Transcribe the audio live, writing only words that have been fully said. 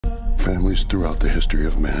Families throughout the history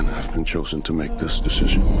of man have been chosen to make this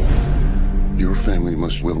decision. Your family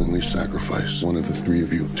must willingly sacrifice one of the three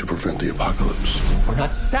of you to prevent the apocalypse. We're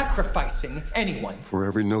not sacrificing anyone. For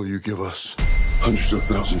every no you give us, hundreds of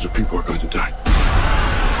thousands of people are going to die.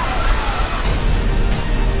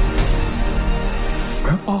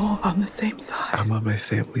 We're all on the same side. I'm on my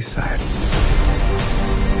family's side.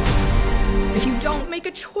 If you don't make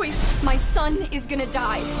a choice, my son is gonna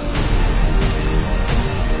die.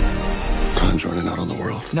 Time's running out on the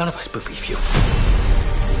world. None of us believe you.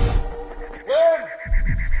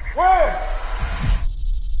 When?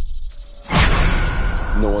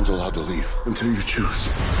 No one's allowed to leave until you choose.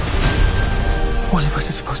 One of us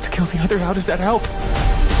is supposed to kill the other. How does that help?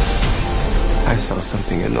 I saw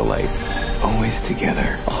something in the light. Always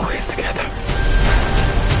together. Always together.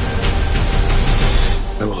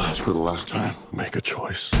 I will ask for the last time. Make a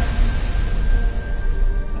choice.